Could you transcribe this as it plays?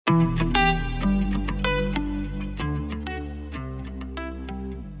Welcome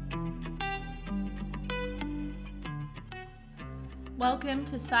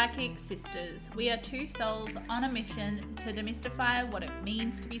to Psychic Sisters. We are two souls on a mission to demystify what it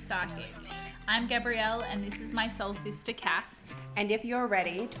means to be psychic. I'm Gabrielle and this is my soul sister Cass. And if you're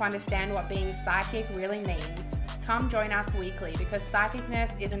ready to understand what being psychic really means, come join us weekly because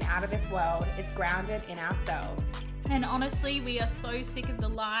psychicness isn't out of this world, it's grounded in ourselves. And honestly, we are so sick of the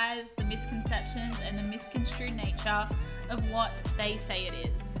lies, the misconceptions, and the misconstrued nature of what they say it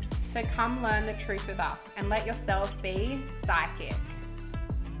is. So come learn the truth with us and let yourself be psychic.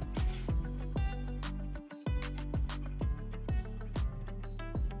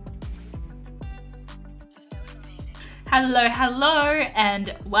 Hello,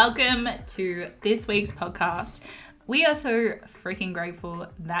 and welcome to this week's podcast. We are so freaking grateful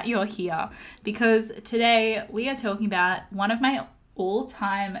that you're here because today we are talking about one of my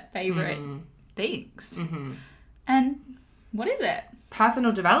all-time favorite things. Mm-hmm. And what is it?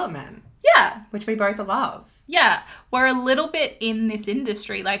 Personal development. Yeah. Which we both love. Yeah. We're a little bit in this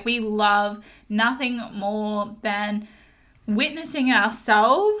industry. Like, we love nothing more than witnessing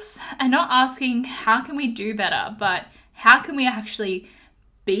ourselves and not asking how can we do better, but how can we actually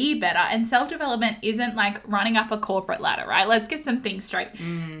be better? And self-development isn't like running up a corporate ladder, right? Let's get some things straight.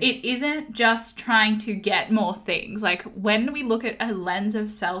 It isn't just trying to get more things. Like, when we look at a lens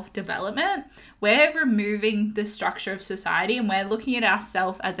of self-development, we're removing the structure of society and we're looking at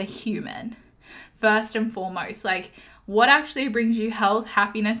ourselves as a human first and foremost. Like, what actually brings you health,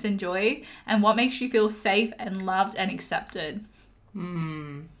 happiness, and joy, and what makes you feel safe and loved and accepted?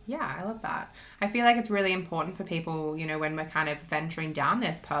 Yeah, I love that. I feel like it's really important for people, you know, when we're kind of venturing down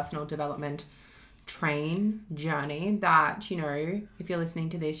this personal development train journey that, you know, if you're listening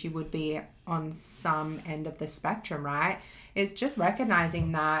to this, you would be on some end of the spectrum, right? Is just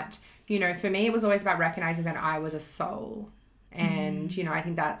recognizing that, you know, for me, it was always about recognizing that I was a soul. And, you know, I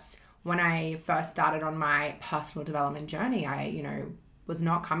think that's when I first started on my personal development journey, I, you know, was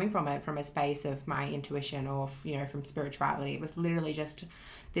not coming from a space of my intuition or, you know, from spirituality. It was literally just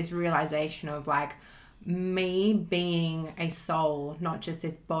this realization of like me being a soul, not just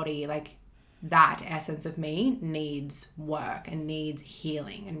this body. Like, that essence of me needs work and needs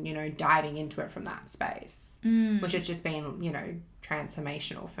healing and, you know, diving into it from that space, which has just been, you know,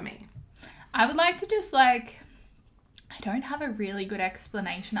 transformational for me. I would like to just like, I don't have a really good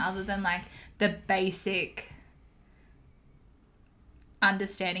explanation other than like the basic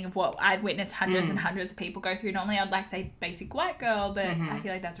understanding of what I've witnessed hundreds and hundreds of people go through. Normally I'd like to say basic white girl, but I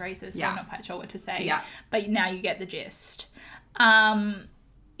feel like that's racist, so I'm not quite sure what to say. Yeah. But now you get the gist.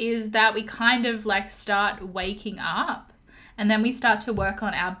 Is that we kind of like start waking up and then we start to work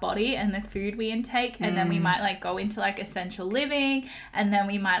on our body and the food we intake, and then we might like go into like essential living, and then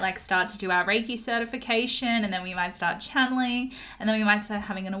we might like start to do our Reiki certification, and then we might start channeling, and then we might start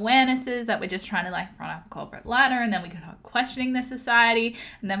having an awarenesses that we're just trying to like run up a corporate ladder, and then we start questioning the society,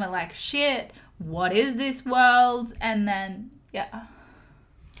 and then we're like, shit, what is this world? And then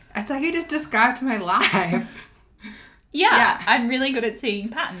It's like you just described my life. Yeah, I'm really good at seeing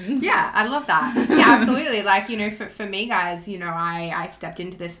patterns. Yeah, I love that. Yeah, absolutely. Like, you know, for me, guys, you know, I stepped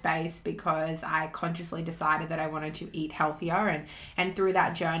into this space because I consciously decided that I wanted to eat healthier. And through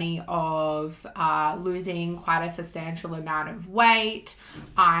that journey of losing quite a substantial amount of weight,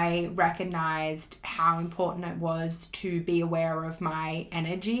 I recognized how important it was to be aware of my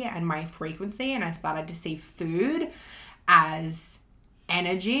energy and my frequency. And I started to see food as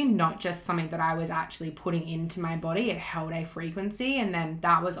energy, not just something that I was actually putting into my body. It held a frequency, and then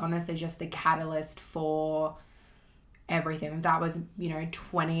that was honestly just the catalyst for everything. That was, you know,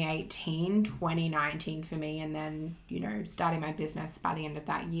 2018, 2019 for me, and then, you know, starting my business by the end of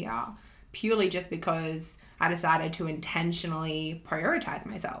that year, purely just because I decided to intentionally prioritize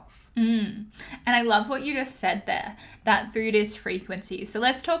myself. And I love what you just said there, that food is frequency. So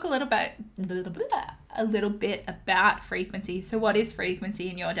let's talk a little bit about frequency. So what is frequency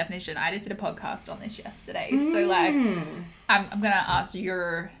in your definition? I just did a podcast on this yesterday. So like, I'm going to ask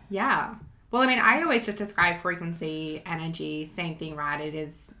your... Yeah. Well, I mean, I always just describe frequency, energy, same thing, right? It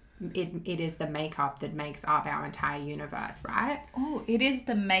is the makeup that makes up our entire universe, right? Oh, it is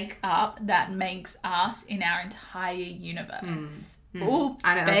the makeup that makes us in our entire universe. Oh,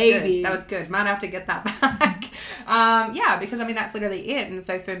 I know, baby. That was good. Might have to get that back. Yeah, because I mean, that's literally it. And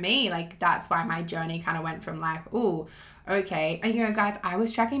so for me, like, that's why my journey kind of went from like, oh, okay. And, you know, guys, I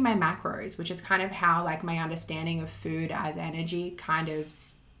was tracking my macros, which is kind of how like my understanding of food as energy kind of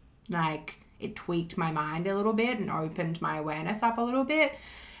like it tweaked my mind a little bit and opened my awareness up a little bit.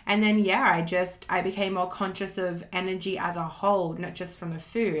 And then, yeah, I became more conscious of energy as a whole, not just from the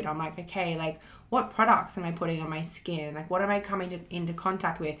food. I'm like, okay, like, what products am I putting on my skin? Like, what am I coming into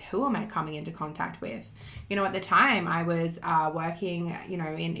contact with? Who am I coming into contact with? You know, at the time I was working, you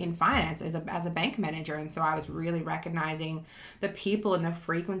know, in finance as a bank manager. And so I was really recognizing the people and the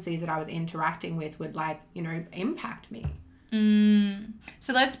frequencies that I was interacting with would, like, you know, impact me.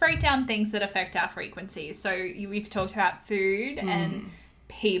 So let's break down things that affect our frequency. So we've talked about food and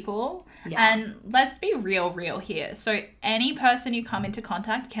people, and let's be real here. So any person you come into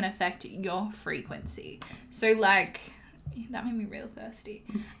contact can affect your frequency. So, like, that made me real thirsty.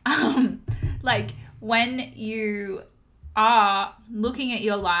 Like, when you are looking at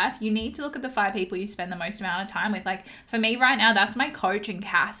your life, you need to look at the 5 people you spend the most amount of time with. Like, for me right now, that's my coach and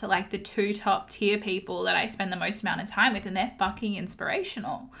Cass are like the 2 top tier people that I spend the most amount of time with, and they're fucking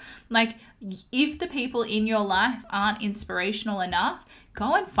inspirational. Like, if the people in your life aren't inspirational enough,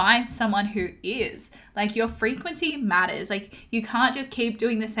 go and find someone who is. Like, your frequency matters. Like, you can't just keep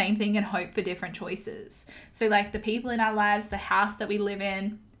doing the same thing and hope for different choices. So, like, the people in our lives, the house that we live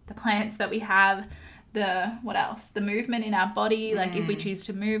in, the plants that we have, the movement in our body, like if we choose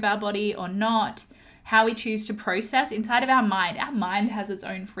to move our body or not, how we choose to process inside of our mind. Our mind has its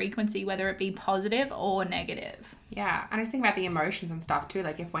own frequency, whether it be positive or negative. Yeah, and I just think about the emotions and stuff too.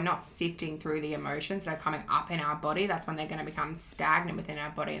 Like, if we're not sifting through the emotions that are coming up in our body, that's when they're going to become stagnant within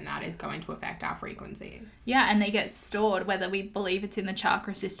our body, and that is going to affect our frequency. Yeah, and they get stored, whether we believe it's in the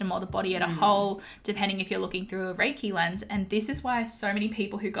chakra system or the body at a whole, depending if you're looking through a Reiki lens. And this is why so many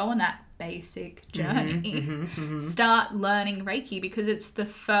people who go on that basic journey start learning Reiki, because it's the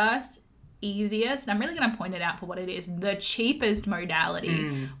first, easiest, and I'm really going to point it out for what it is, the cheapest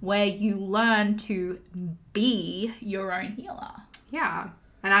modality where you learn to be your own healer. Yeah.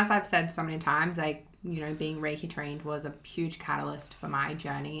 And as I've said so many times, like, you know, being Reiki trained was a huge catalyst for my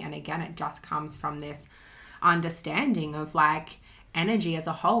journey. And again, it just comes from this understanding of, like, energy as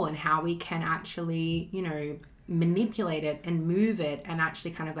a whole and how we can actually, you know, manipulate it and move it and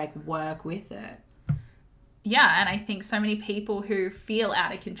actually kind of, like, work with it. Yeah, and I think so many people who feel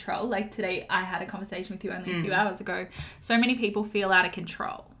out of control, like today I had a conversation with you only a few hours ago, so many people feel out of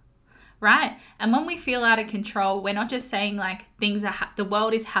control, right? And when we feel out of control, we're not just saying, like, things are the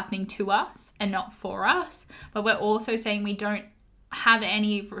world is happening to us and not for us, but we're also saying we don't have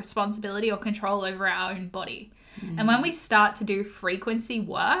any responsibility or control over our own body. And when we start to do frequency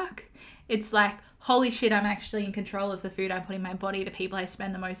work, it's like, holy shit, I'm actually in control of the food I put in my body, the people I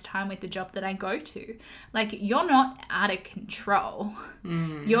spend the most time with, the job that I go to. Like, you're not out of control.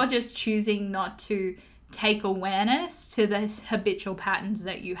 You're just choosing not to take awareness to the habitual patterns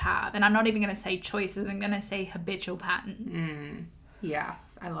that you have. And I'm not even going to say choices, I'm going to say habitual patterns.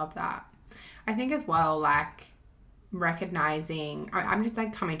 Yes, I love that. I think as well, like, recognizing, I'm just,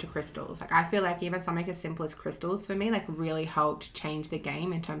 like, coming to crystals. Like, I feel like even something as simple as crystals for me, like, really helped change the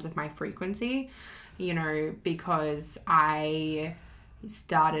game in terms of my frequency, you know, because I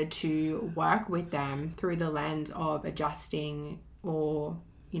started to work with them through the lens of adjusting or,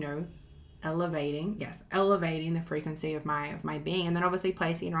 you know, elevating the frequency of my being, and then obviously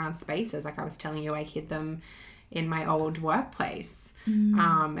placing it around spaces. Like I was telling you, I hid them in my old workplace. And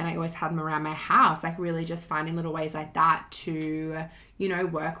I always had them around my house, like really just finding little ways like that to, you know,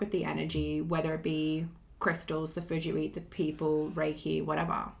 work with the energy, whether it be crystals, the food you eat, the people, Reiki,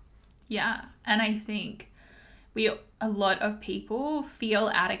 whatever. Yeah. And I think a lot of people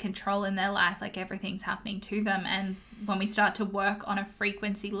feel out of control in their life, like everything's happening to them. And when we start to work on a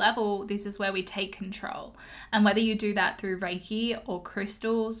frequency level, this is where we take control. And whether you do that through Reiki or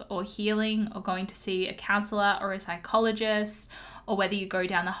crystals or healing or going to see a counselor or a psychologist, or whether you go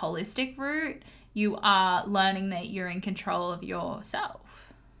down the holistic route, you are learning that you're in control of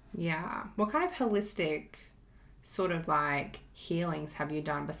yourself. Yeah. What kind of holistic sort of, like, healings have you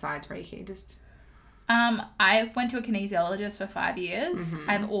done besides Reiki? I went to a kinesiologist for 5 years.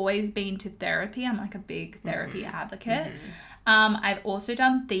 I've always been to therapy. I'm like a big therapy advocate. I've also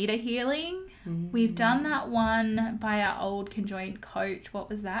done theta healing. We've done that one by our old conjoined coach. What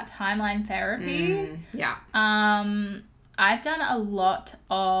was that? Timeline therapy. Yeah. I've done a lot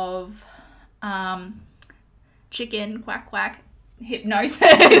of chicken quack quack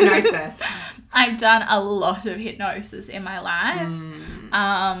hypnosis. I've done a lot of hypnosis in my life.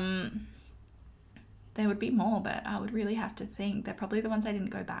 There would be more, but I would really have to think. They're probably the ones I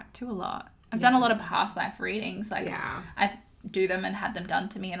didn't go back to a lot. I've done a lot of past life readings. Like, I do them and had them done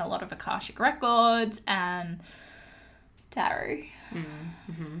to me in a lot of Akashic records and tarot.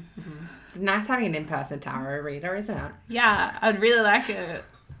 Nice having an in-person tarot reader, isn't it? Yeah, I'd really like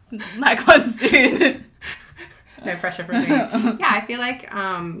one soon. No pressure from me. Yeah, I feel like,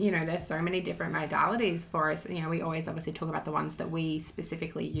 there's so many different modalities for us. We always obviously talk about the ones that we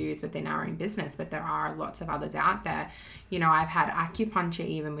specifically use within our own business, but there are lots of others out there. I've had acupuncture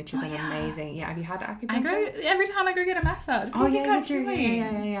even, which is amazing. Yeah, have you had acupuncture? I go every time I go get a massage. Oh, yeah, you do.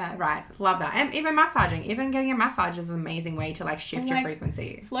 Yeah. Right. Love that. And even massaging. Even getting a massage is an amazing way to, shift your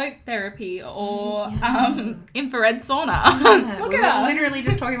frequency. Float therapy or infrared sauna. Yeah, we were literally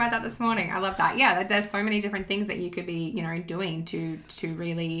just talking about that this morning. I love that. Yeah, there's so many different things that you could be, doing to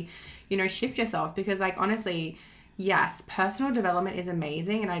really, shift yourself. Because, honestly, yes, personal development is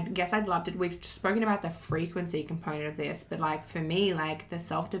amazing. And I guess I'd love to, we've spoken about the frequency component of this. But, for me, the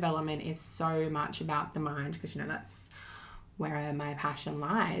self-development is so much about the mind. Because, that's where my passion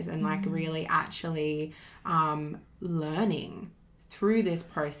lies. And, really actually learning through this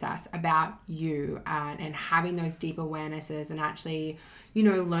process about you and having those deep awarenesses and actually,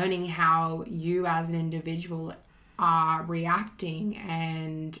 learning how you as an individual are reacting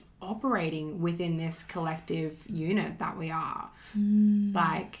and operating within this collective unit that we are.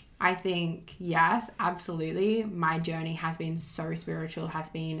 I think, yes, absolutely. My journey has been so spiritual, has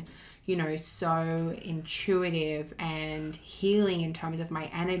been, so intuitive and healing in terms of my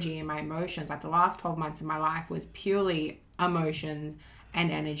energy and my emotions. The last 12 months of my life was purely emotions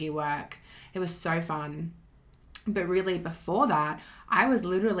and energy work. It was so fun. But really before that, I was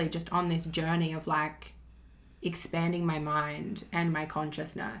literally just on this journey of expanding my mind and my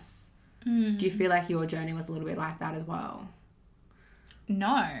consciousness. Do you feel like your journey was a little bit like that as well?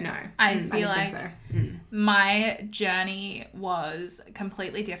 No. I feel like my journey was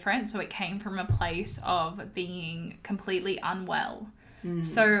completely different. So it came from a place of being completely unwell.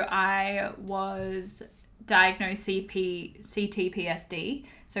 So I was diagnosed CTPSD,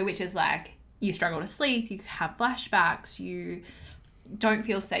 so which is you struggle to sleep, you have flashbacks, you don't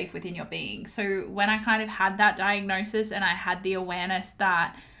feel safe within your being. So when I kind of had that diagnosis and I had the awareness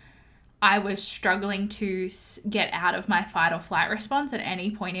that I was struggling to get out of my fight or flight response at any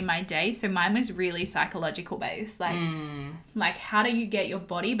point in my day. So mine was really psychological based. How do you get your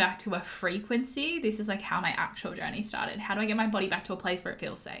body back to a frequency? This is how my actual journey started. How do I get my body back to a place where it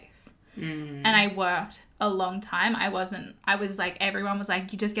feels safe? And I worked a long time. Everyone was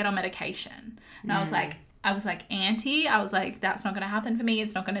you just get on medication. And I was anti. I was that's not going to happen for me.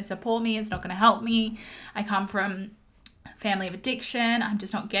 It's not going to support me. It's not going to help me. I come from family of addiction. I'm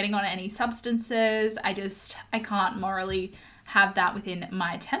just not getting on any substances. I can't morally have that within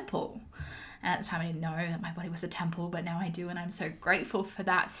my temple. And at the time I didn't know that my body was a temple, but now I do, and I'm so grateful for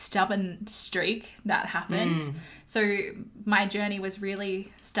that stubborn streak that happened. So my journey was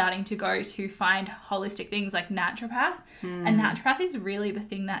really starting to go to find holistic things like naturopath. And naturopath is really the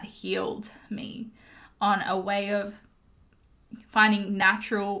thing that healed me on a way of finding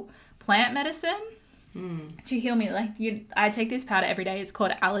natural plant medicine to heal me. I take this powder every day. It's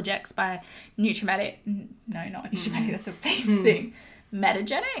called Allergex by Nutrimatic. No, not Nutrimatic. That's a face thing.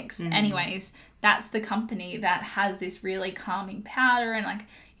 Metagenics. Anyways, that's the company that has this really calming powder, and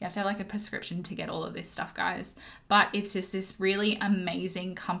you have to have a prescription to get all of this stuff, guys. But it's just this really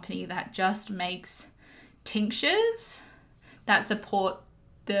amazing company that just makes tinctures that support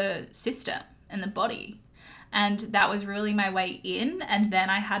the system and the body. And that was really my way in. And then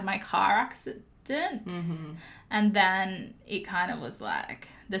I had my car accident. And then it kind of was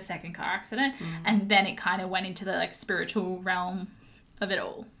the second car accident. And then it kind of went into the spiritual realm of it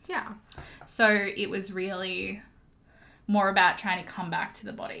all. Yeah. So it was really more about trying to come back to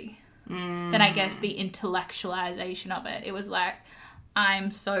the body than I guess the intellectualization of it. It was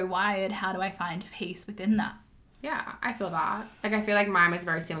I'm so wired. How do I find peace within that? Yeah, I feel that. I feel like mine was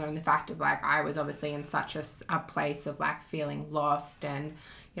very similar in the fact of I was obviously in such a place of feeling lost, and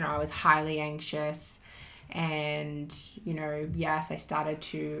I was highly anxious. And, yes, I started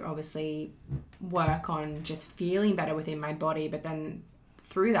to obviously work on just feeling better within my body. But then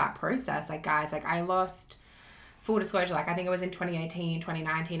through that process, guys, I lost, full disclosure, I think it was in 2018,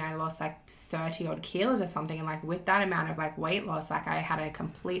 2019, I lost 30 odd kilos or something. And with that amount of weight loss, I had a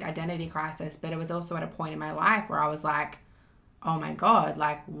complete identity crisis. But it was also at a point in my life where I was oh my God,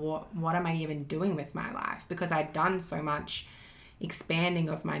 what am I even doing with my life? Because I'd done so much expanding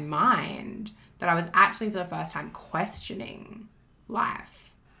of my mind that I was actually for the first time questioning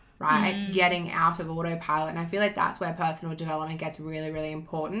life, right? Getting out of autopilot. And I feel that's where personal development gets really, really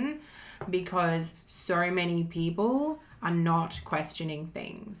important, because so many people are not questioning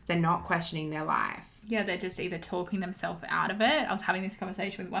things. They're not questioning their life. Yeah, they're just either talking themselves out of it. I was having this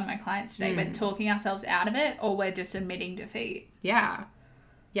conversation with one of my clients today. We're talking ourselves out of it, or we're just admitting defeat. Yeah.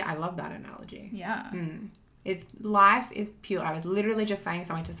 Yeah, I love that analogy. Yeah. Life is pure. I was literally just saying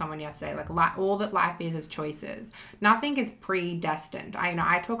something to someone yesterday. Like, all that life is choices. Nothing is predestined.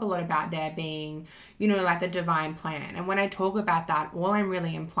 I talk a lot about there being, like the divine plan. And when I talk about that, all I'm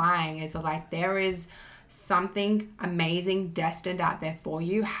really implying is that, like, there is something amazing destined out there for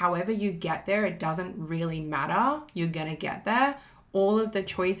you. However you get there, it doesn't really matter. You're going to get there. All of the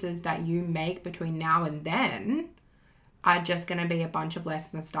choices that you make between now and then are just going to be a bunch of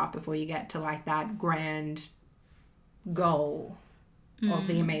lessons and stuff before you get to, like, that grand goal of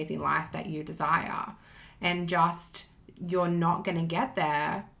the amazing life that you desire. And just, you're not going to get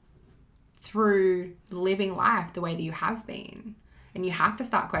there through living life the way that you have been. And you have to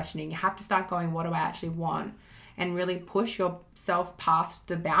start questioning. You have to start going, what do I actually want? And really push yourself past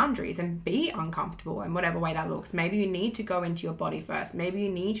the boundaries and be uncomfortable in whatever way that looks. Maybe you need to go into your body first. Maybe you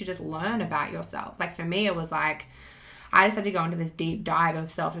need to just learn about yourself. Like, for me, it was like, I just had to go into this deep dive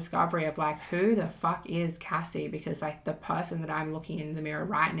of self-discovery of, like, who the fuck is Cassie? Because, like, the person that I'm looking in the mirror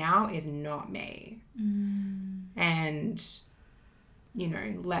right now is not me. And,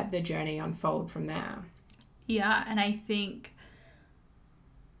 let the journey unfold from there. Yeah, and I think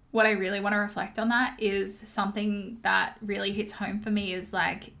what I really want to reflect on that is something that really hits home for me is,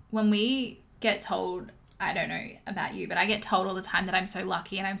 like, when we get told, I don't know about you, but I get told all the time that I'm so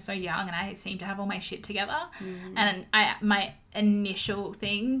lucky and I'm so young and I seem to have all my shit together. And my initial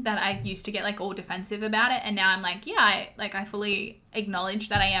thing that I used to get, like, all defensive about it, and now I'm like, yeah, I fully acknowledge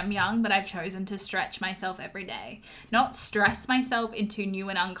that I am young, but I've chosen to stretch myself every day, not stress myself into new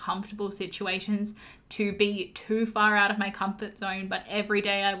and uncomfortable situations to be too far out of my comfort zone, but every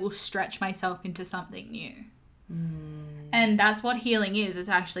day I will stretch myself into something new. And that's what healing is. It's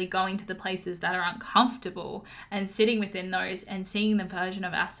actually going to the places that are uncomfortable and sitting within those and seeing the version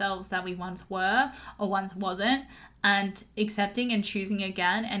of ourselves that we once were or once wasn't, and accepting and choosing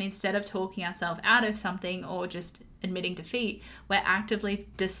again. And instead of talking ourselves out of something or just admitting defeat, we're actively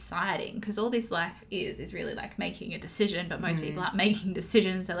deciding, because all this life is really like making a decision, but most people aren't making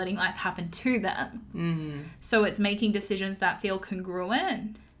decisions. They're letting life happen to them. So it's making decisions that feel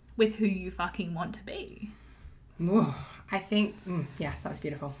congruent with who you fucking want to be. Ooh, I think, yes, that's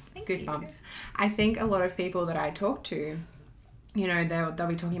beautiful. Thank Goosebumps. you. I think a lot of people that I talk to, they'll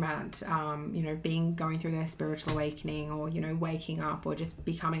be talking about, going through their spiritual awakening, or, waking up, or just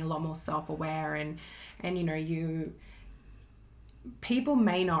becoming a lot more self-aware. And people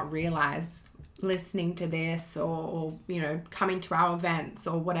may not realize, listening to this or coming to our events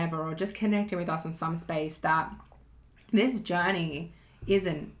or whatever, or just connecting with us in some space, that this journey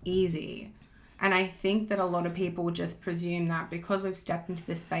isn't easy. And I think that a lot of people just presume that because we've stepped into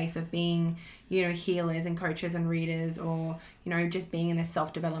this space of being, healers and coaches and readers, or, just being in this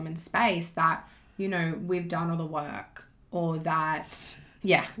self-development space, that, we've done all the work, or that,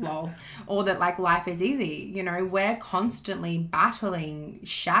 or that, like, life is easy. We're constantly battling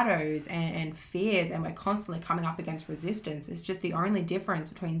shadows and fears, and we're constantly coming up against resistance. It's just the only difference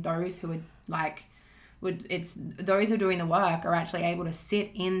between those who are those who are doing the work are actually able to sit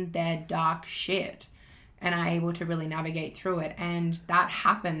in their dark shit and are able to really navigate through it. And that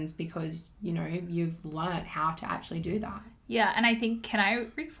happens because, you've learned how to actually do that. Yeah, and I think, can I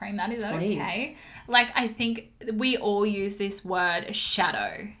reframe that? Is that Please. Okay? Like, I think we all use this word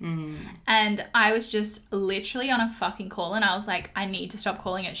shadow. And I was just literally on a fucking call, and I was like, I need to stop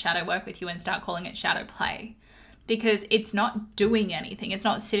calling it shadow work with you and start calling it shadow play. Because it's not doing anything. It's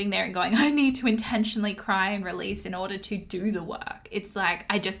not sitting there and going, I need to intentionally cry and release in order to do the work. It's like,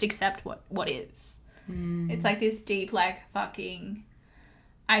 I just accept what is. It's like this deep, like, fucking,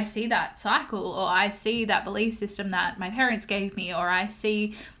 I see that cycle, or I see that belief system that my parents gave me, or I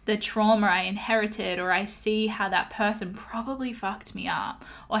see the trauma I inherited, or I see how that person probably fucked me up,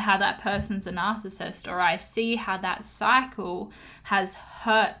 or how that person's a narcissist, or I see how that cycle has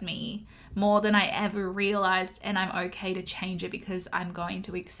hurt me more than I ever realized, and I'm okay to change it because I'm going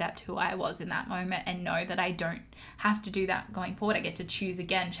to accept who I was in that moment and know that I don't have to do that going forward. I get to choose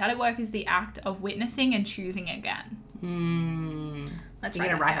again. Shadow work is the act of witnessing and choosing again. You're going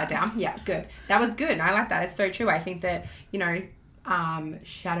to write that down? Yeah, good. That was good. I like that. It's so true. I think that,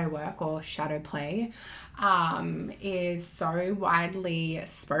 shadow work or shadow play is so widely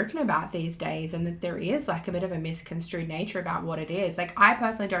spoken about these days, and that there is, like, a bit of a misconstrued nature about what it is. Like, I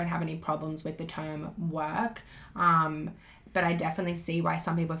personally don't have any problems with the term work, but I definitely see why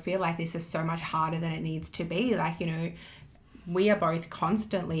some people feel like this is so much harder than it needs to be. Like, we are both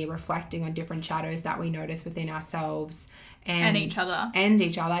constantly reflecting on different shadows that we notice within ourselves and each other.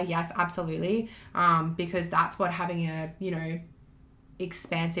 Yes, absolutely. Because that's what having a,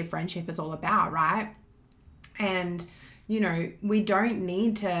 expansive friendship is all about, right? And, you know, we don't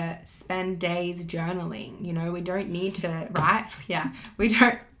need to spend days journaling. You know, we don't need to, right? Yeah, we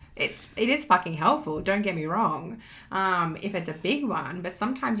don't. It is fucking helpful, don't get me wrong, if it's a big one, but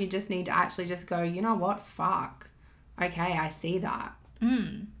sometimes you just need to actually just go, you know what, fuck, okay, I see that,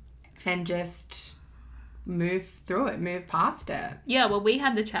 and just move through it, move past it. Yeah, well, we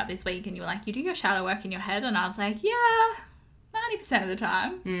had the chat this week and you were like, you do your shadow work in your head, and I was like, yeah, 90% of the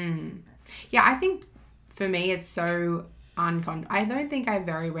time. Yeah, I think for me it's so I don't think I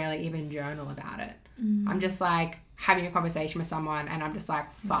very rarely even journal about it. I'm just like having a conversation with someone and I'm just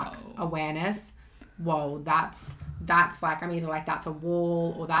like, fuck, awareness. Whoa, that's like, I'm either like, that's a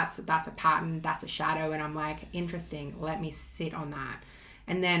wall, or that's a pattern, that's a shadow. And I'm like, interesting, let me sit on that.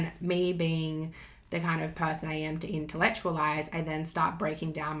 And then me being the kind of person I am to intellectualize, I then start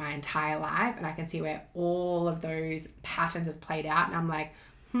breaking down my entire life and I can see where all of those patterns have played out. And I'm like,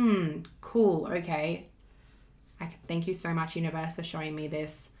 cool, okay. Thank you so much, universe, for showing me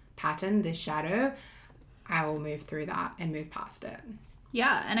this pattern, this shadow. I will move through that and move past it.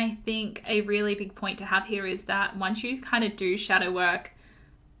 Yeah, and I think a really big point to have here is that once you kind of do shadow work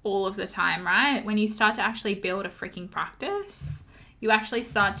all of the time, right? When you start to actually build a freaking practice, you actually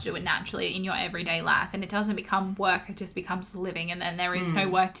start to do it naturally in your everyday life, and it doesn't become work, it just becomes living, and then there is no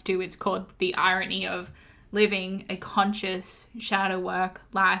work to do. It's called the irony of living a conscious shadow work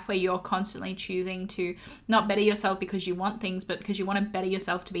life where you're constantly choosing to not better yourself because you want things, but because you want to better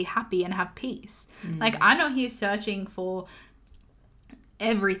yourself to be happy and have peace. Like, I'm not here searching for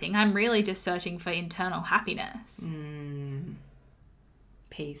everything. I'm really just searching for internal happiness.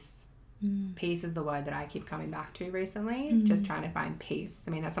 Peace. Peace is the word that I keep coming back to recently. Just trying to find peace.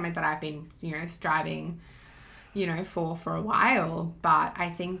 I mean, that's something that I've been, you know, striving, you know, for a while, but I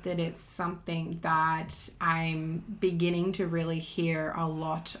think that it's something that I'm beginning to really hear a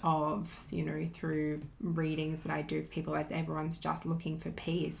lot of, you know, through readings that I do for people. Like, everyone's just looking for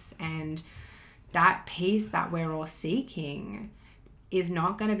peace, and that peace that we're all seeking is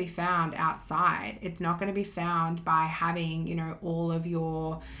not going to be found outside. It's not going to be found by having, you know, all of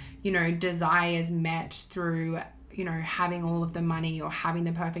your, you know, desires met through, you know, having all of the money or having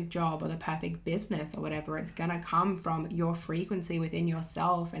the perfect job or the perfect business or whatever. It's going to come from your frequency within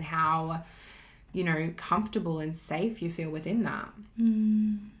yourself and how, you know, comfortable and safe you feel within that.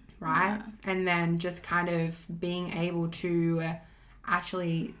 Right? Yeah. And then just kind of being able to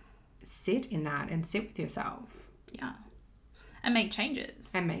actually sit in that and sit with yourself. Yeah. And make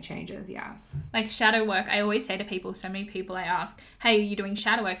changes. Yes. Like shadow work, I always say to people, so many people I ask, hey, are you doing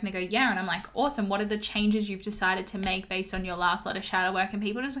shadow work? And they go, yeah. And I'm like, awesome. What are the changes you've decided to make based on your last lot of shadow work? And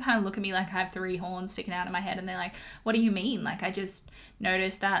people just kind of look at me like I have 3 horns sticking out of my head. And they're like, what do you mean? Like, I just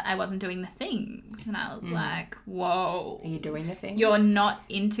noticed that I wasn't doing the things. And I was like, whoa. Are you doing the things? You're not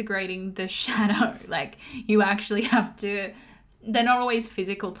integrating the shadow. Like, you actually have to, they're not always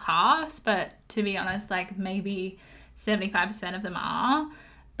physical tasks, but to be honest, like maybe 75% of them are,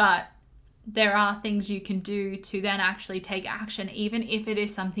 but there are things you can do to then actually take action, even if it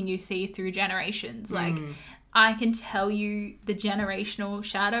is something you see through generations. Like, I can tell you the generational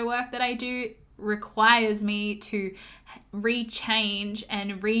shadow work that I do requires me to re-change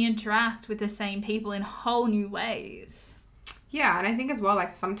and re-interact with the same people in whole new ways. Yeah, and I think as well, like,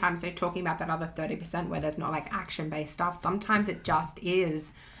 sometimes they're talking about that other 30% where there's not like action-based stuff. Sometimes it just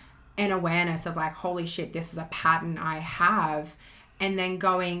is an awareness of like, holy shit, this is a pattern I have. And then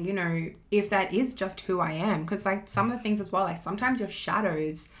going, you know, if that is just who I am, because like some of the things as well, like sometimes your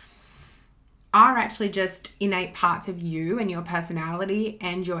shadows are actually just innate parts of you and your personality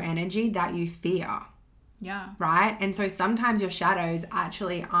and your energy that you fear. Yeah. Right? And so sometimes your shadows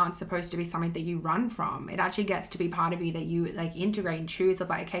actually aren't supposed to be something that you run from. It actually gets to be part of you that you like integrate and choose of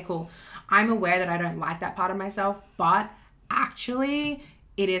like, okay, cool. I'm aware that I don't like that part of myself, but actually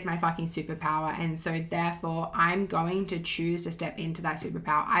it is my fucking superpower. And so therefore I'm going to choose to step into that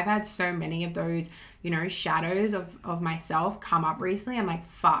superpower. I've had so many of those, you know, shadows of myself come up recently. I'm like,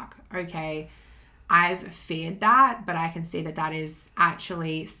 fuck, okay, I've feared that, but I can see that that is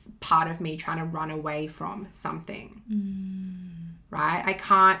actually part of me trying to run away from something. Right? I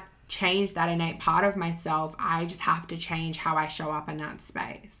can't change that innate part of myself. I just have to change how I show up in that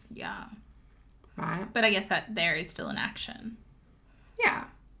space. Yeah. Right? But I guess that there is still an action. Yeah.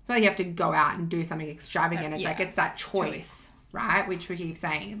 So you have to go out and do something extravagant. It's like, it's that choice, right? Which we keep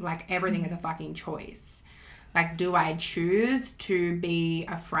saying, like, everything is a fucking choice. Like, do I choose to be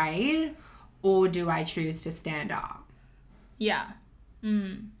afraid or do I choose to stand up? Yeah.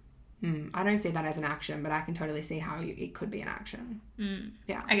 I don't see that as an action, but I can totally see how it could be an action.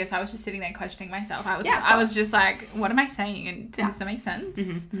 Yeah. I guess I was just sitting there questioning myself. I was just like, what am I saying? And does that make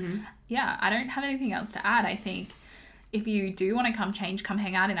sense? Yeah. I don't have anything else to add. I think if you do want to come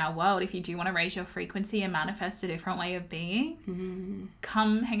hang out in our world, if you do want to raise your frequency and manifest a different way of being,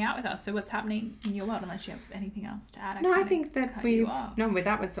 come hang out with us. So what's happening in your world, unless you have anything else to add? I think that I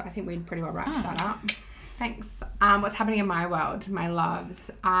think we pretty well wrapped that up. Thanks. What's happening in my world, my loves?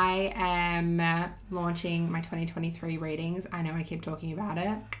 I am launching my 2023 readings. I know I keep talking about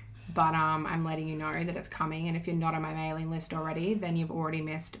it, but I'm letting you know that it's coming. And if you're not on my mailing list already, then you've already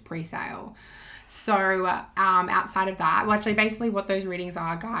missed pre-sale. So outside of that, well, actually, basically what those readings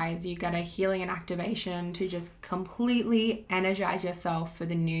are, guys, you get a healing and activation to just completely energize yourself for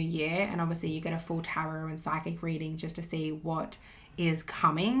the new year. And obviously you get a full tarot and psychic reading just to see what is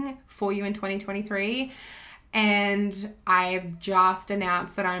coming for you in 2023. And I've just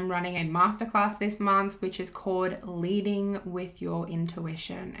announced that I'm running a masterclass this month, which is called Leading with Your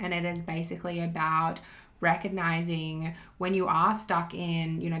Intuition. And it is basically about recognizing when you are stuck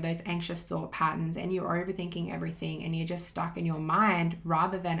in, those anxious thought patterns and you're overthinking everything and you're just stuck in your mind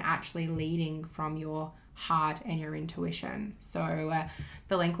rather than actually leading from your heart and your intuition. So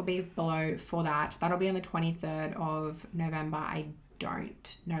the link will be below for that. That'll be on the 23rd of November. I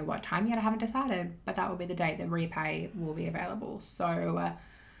don't know what time yet. I haven't decided, but that will be the date that repay will be available. So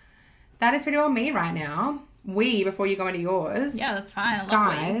that is pretty well me right now. Before you go into yours. Yeah, that's fine.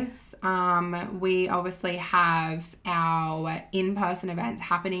 Guys, we obviously have our in-person events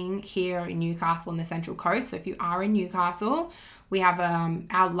happening here in Newcastle on the Central Coast. So if you are in Newcastle, we have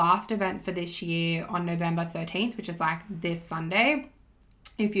our last event for this year on November 13th, which is like this Sunday.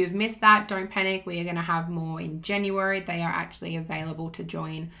 If you've missed that, don't panic. We are going to have more in January. They are actually available to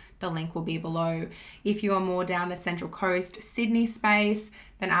join. The link will be below. If you are more down the Central Coast, Sydney space,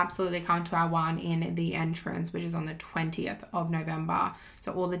 then absolutely come to our one in the Entrance, which is on the 20th of November.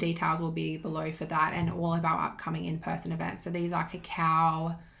 So all the details will be below for that and all of our upcoming in-person events. So these are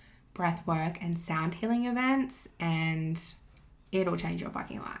cacao, breathwork, and sound healing events, and it'll change your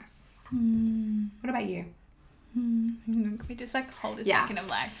fucking life. What about you? Can we just hold a second of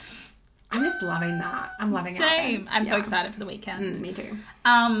I'm just loving that. I'm loving it. Same. I'm so excited for the weekend. Me too.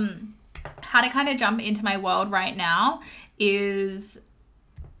 How to kind of jump into my world right now is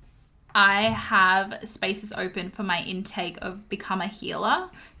I have spaces open for my intake of Become a Healer.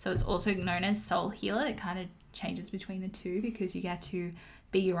 So it's also known as Soul Healer. It kind of changes between the two because you get to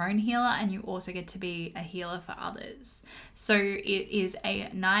be your own healer and you also get to be a healer for others. So it is a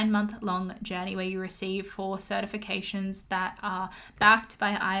 9-month-long journey where you receive 4 certifications that are backed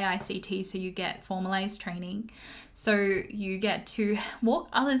by IICT, so you get formalized training. So you get to walk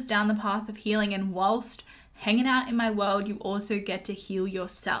others down the path of healing, and whilst hanging out in my world, you also get to heal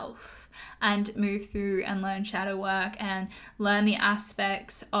yourself and move through and learn shadow work and learn the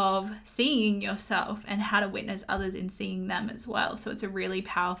aspects of seeing yourself and how to witness others in seeing them as well. So it's a really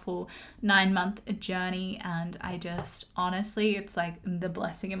powerful 9-month journey, and I just honestly, it's like the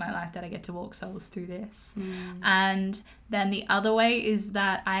blessing in my life that I get to walk souls through this. And then the other way is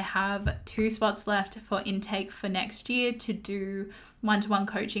that I have 2 spots left for intake for next year to do one-to-one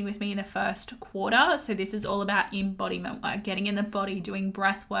coaching with me in the first quarter. So this is all about embodiment work, getting in the body, doing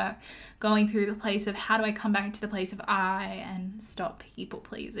breath work, going through the place of how do I come back to the place of I and stop people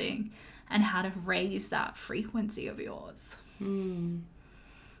pleasing, and how to raise that frequency of yours. So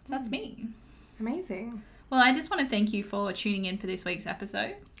that's me. Amazing. Well, I just want to thank you for tuning in for this week's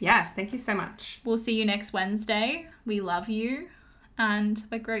episode. Yes, thank you so much. We'll see you next Wednesday. We love you, and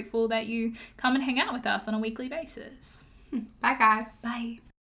we're grateful that you come and hang out with us on a weekly basis. Bye, guys. Bye.